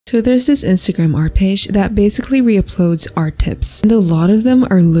So there's this Instagram art page that basically re-uploads art tips, and a lot of them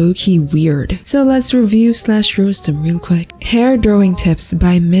are low-key weird. So let's review / roast them real quick. Hair drawing tips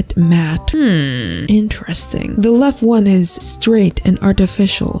by Mitt Matt. Interesting. The left one is straight and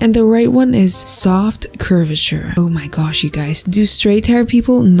artificial, and the right one is soft curvature. Oh my gosh, you guys, do straight hair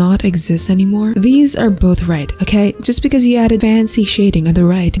people not exist anymore? These are both right, okay? Just because you added fancy shading on the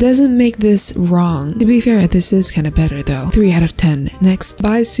right doesn't make this wrong. To be fair, this is kind of better though. 3 out of 10. Next,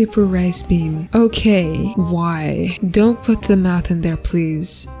 by Super Rice Beam. Okay, why? Don't put the mouth in there,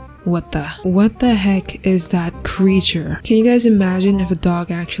 please. What the heck is that creature? Can you guys imagine if a dog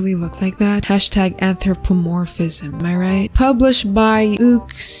actually looked like that? Hashtag anthropomorphism, am I right? Published by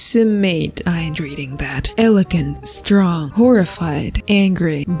Uximate. I ain't reading that. Elegant, strong, horrified,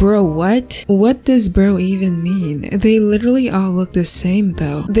 angry. Bro, what? What does bro even mean? They literally all look the same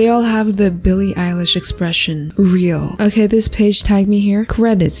though. They all have the Billie Eilish expression. Real. Okay, this page tagged me here.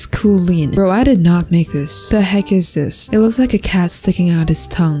 Credits, Kooleen. Bro, I did not make this. The heck is this? It looks like a cat sticking out his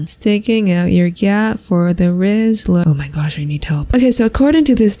tongue. Sticking out your gap for the wrist. Oh my gosh, I need help. Okay, so according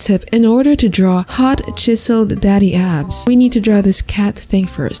to this tip, in order to draw hot chiseled daddy abs, we need to draw this cat thing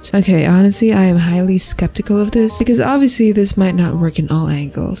first. Okay, honestly, I am highly skeptical of this because obviously this might not work in all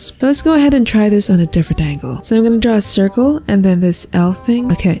angles. So let's go ahead and try this on a different angle. So I'm gonna draw a circle and then this L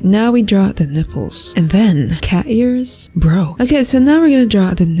thing. Okay, now we draw the nipples and then cat ears. Bro. Okay, so now we're gonna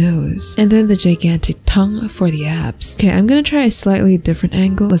draw the nose and then the gigantic tongue for the abs. Okay, I'm gonna try a slightly different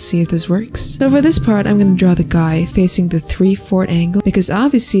angle. Let's see if this works. So for this part, I'm gonna draw the guy facing the 3/4 angle because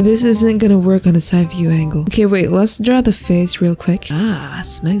obviously this isn't gonna work on the side view angle. Okay, wait, let's draw the face real quick. Ah,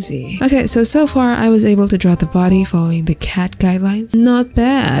 smexy. Okay, so far I was able to draw the body following the cat guidelines. Not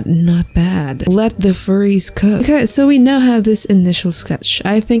bad, not bad. Let the furries cook. Okay, so we now have this initial sketch.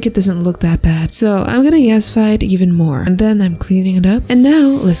 I think it doesn't look that bad. So I'm gonna yesify it even more. And then I'm cleaning it up. And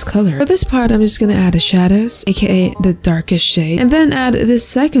now let's color. For this part, I'm just gonna add the shadows, aka the darkest shade. And then add this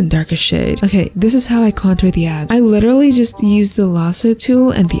second darkest shade. Okay, this is how I contour the ab. I literally just used the lasso tool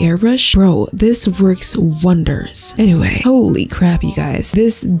and the airbrush. Bro, this works wonders. Anyway, holy crap, you guys.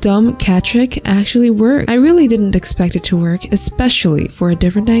 This dumb cat trick actually worked. I really didn't expect it to work, especially for a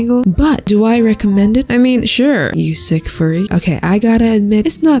different angle, but do I recommend it? I mean, sure, you sick furry. Okay, I gotta admit,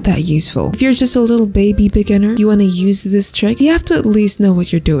 it's not that useful. If you're just a little baby beginner, you wanna use this trick, you have to at least know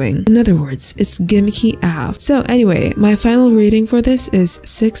what you're doing. In other words, it's gimmicky AF. So anyway, my final rating for this is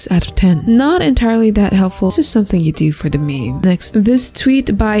 6 out of 10. Not entirely that helpful. This is something you do for the meme. Next, this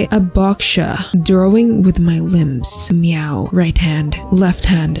tweet by Aboksha. Drawing with my limbs. Meow. Right hand, left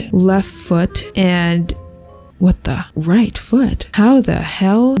foot, and what the? Right foot? How the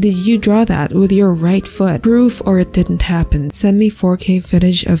hell did you draw that with your right foot? Proof or it didn't happen. Send me 4K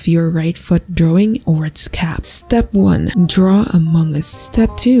footage of your right foot drawing or its cap. Step 1. Draw Among Us.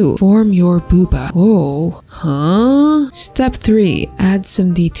 Step 2. Form your booba. Whoa. Huh? Step 3. Add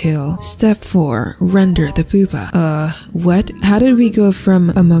some detail. Step 4. Render the booba. What? How did we go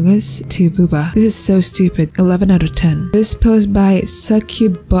from Among Us to booba? This is so stupid. 11 out of 10. This post by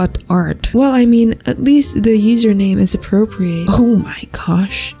Succubut Art. Well, I mean, at least the username is appropriate. Oh my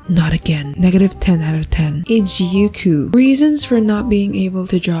gosh. Not again. Negative 10 out of 10. Ijiyuku. Reasons for not being able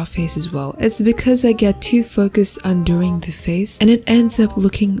to draw faces well. It's because I get too focused on drawing the face and it ends up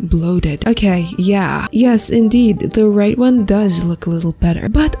looking bloated. Okay, yeah. Yes, indeed. The right one does look a little better.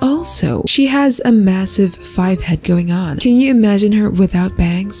 But also, she has a massive 5 head going on. Can you imagine her without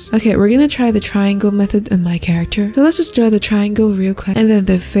bangs? Okay, we're gonna try the triangle method on my character. So let's just draw the triangle real quick and then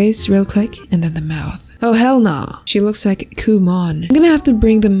the face real quick and then the mouth. Oh hell nah. She looks like Kumon. I'm gonna have to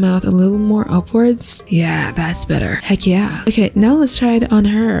bring the mouth a little more upwards. Yeah, that's better. Heck yeah. Okay, now let's try it on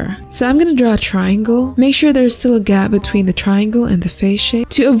her. So I'm gonna draw a triangle. Make sure there's still a gap between the triangle and the face shape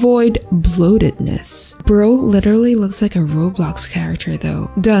to avoid bloatedness. Bro literally looks like a Roblox character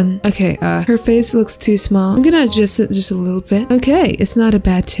though. Done. Okay, her face looks too small. I'm gonna adjust it just a little bit. Okay, it's not a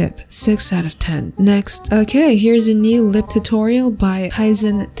bad tip. 6 out of 10. Next. Okay, here's a new lip tutorial by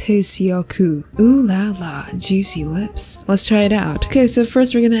Kaizen Teisyoku. Ooh la la, juicy lips. Let's try it out. Okay, so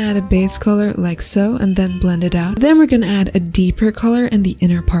first we're gonna add a base color like so and then blend it out. Then we're gonna add a deeper color in the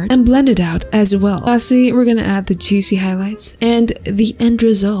inner part and blend it out as well. Lastly, we're gonna add the juicy highlights and the end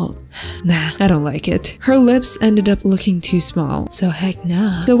result. Nah, I don't like it. Her lips ended up looking too small, so heck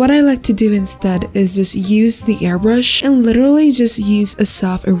nah. So what I like to do instead is just use the airbrush and literally just use a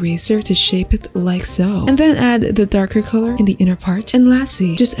soft eraser to shape it like so. And then add the darker color in the inner part. And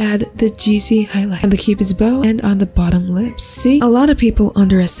lastly, just add the juicy highlight on the cupid's bow and on the bottom lips. See, a lot of people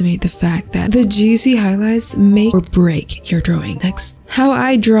underestimate the fact that the juicy highlights make or break your drawing. Next. How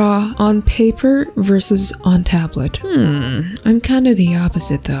I draw on paper versus on tablet. I'm kind of the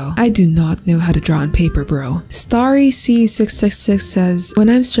opposite though. I do not know how to draw on paper, bro. Starry C666 says, when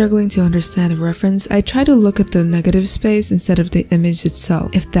I'm struggling to understand a reference, I try to look at the negative space instead of the image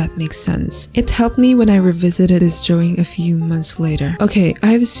itself, if that makes sense. It helped me when I revisited this drawing a few months later. Okay,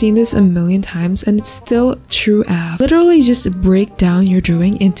 I've seen this a million times and it's still true af. Literally just break down your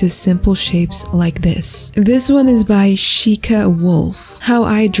drawing into simple shapes like this. This one is by Shika Wolf. How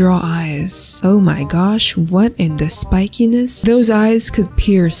I draw eyes. Oh my gosh, what in the spikiness? Those eyes could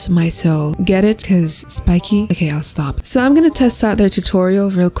pierce my soul. Get it? Cause spiky? Okay, I'll stop. So I'm gonna test out their tutorial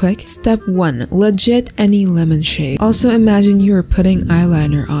real quick. Step 1. Legit any lemon shade. Also imagine you're putting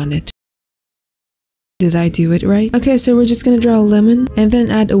eyeliner on it. Did I do it right? Okay, so we're just gonna draw a lemon and then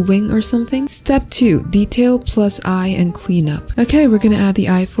add a wing or something. Step 2. Detail plus eye and cleanup. Okay, we're gonna add the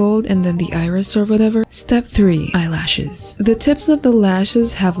eye fold and then the iris or whatever. Step 3. Eyelashes. The tips of the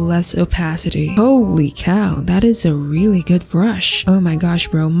lashes have less opacity. Holy cow, that is a really good brush. Oh my gosh,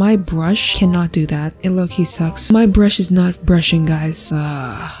 bro, my brush cannot do that. It low-key sucks. My brush is not brushing, guys.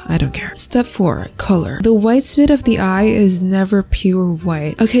 I don't care. Step 4. Color. The white spot of the eye is never pure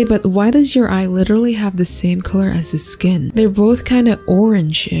white. Okay, but why does your eye literally have the same color as the skin? They're both kind of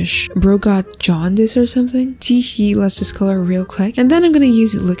orange-ish. Bro got jaundice or something? Teehee, let's just color real quick. And then I'm gonna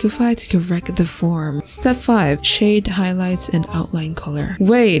use Liquify to correct the form. Step 5. Shade, highlights, and outline color.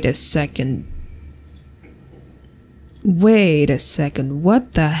 Wait a second.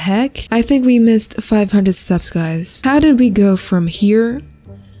 What the heck? I think we missed 500 steps, guys. How did we go from here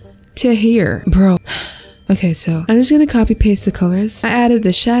to here? Bro. Okay, so I'm just gonna copy paste the colors. I added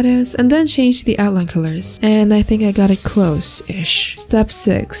the shadows and then changed the outline colors. And I think I got it close-ish. Step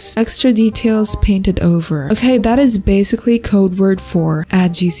 6. Extra details painted over. Okay, that is basically code word for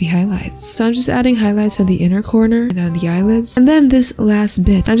add juicy highlights. So I'm just adding highlights on the inner corner and on the eyelids. And then this last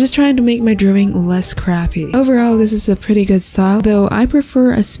bit. I'm just trying to make my drawing less crappy. Overall, this is a pretty good style, though I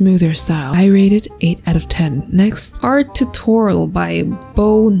prefer a smoother style. I rate it 8 out of 10. Next, Art Tutorial by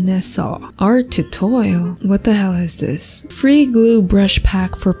Bo Nessa. Art Tutorial? What the hell is this? Free glue brush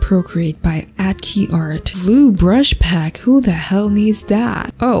pack for Procreate by Atki Art. Glue brush pack? Who the hell needs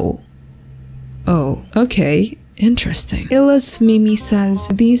that? Oh, okay. Interesting. Illis Mimi says,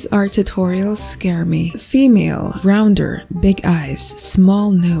 these art tutorials scare me. Female, rounder, big eyes,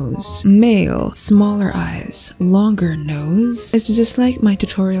 small nose. Male, smaller eyes, longer nose. It's just like my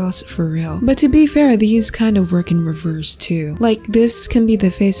tutorials for real. But to be fair, these kind of work in reverse too. Like this can be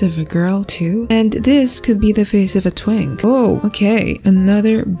the face of a girl too. And this could be the face of a twink. Oh, okay.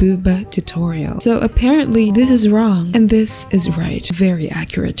 Another booba tutorial. So apparently this is wrong and this is right. Very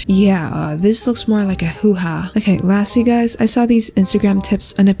accurate. Yeah, this looks more like a hoo-ha. Okay, lastly guys, I saw these Instagram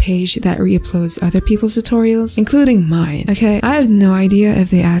tips on a page that re-uploads other people's tutorials, including mine. Okay, I have no idea if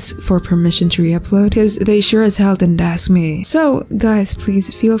they ask for permission to re-upload, because they sure as hell didn't ask me. So guys,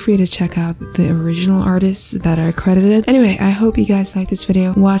 please feel free to check out the original artists that are credited. Anyway, I hope you guys like this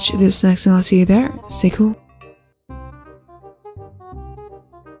video. Watch this next and I'll see you there. Stay cool.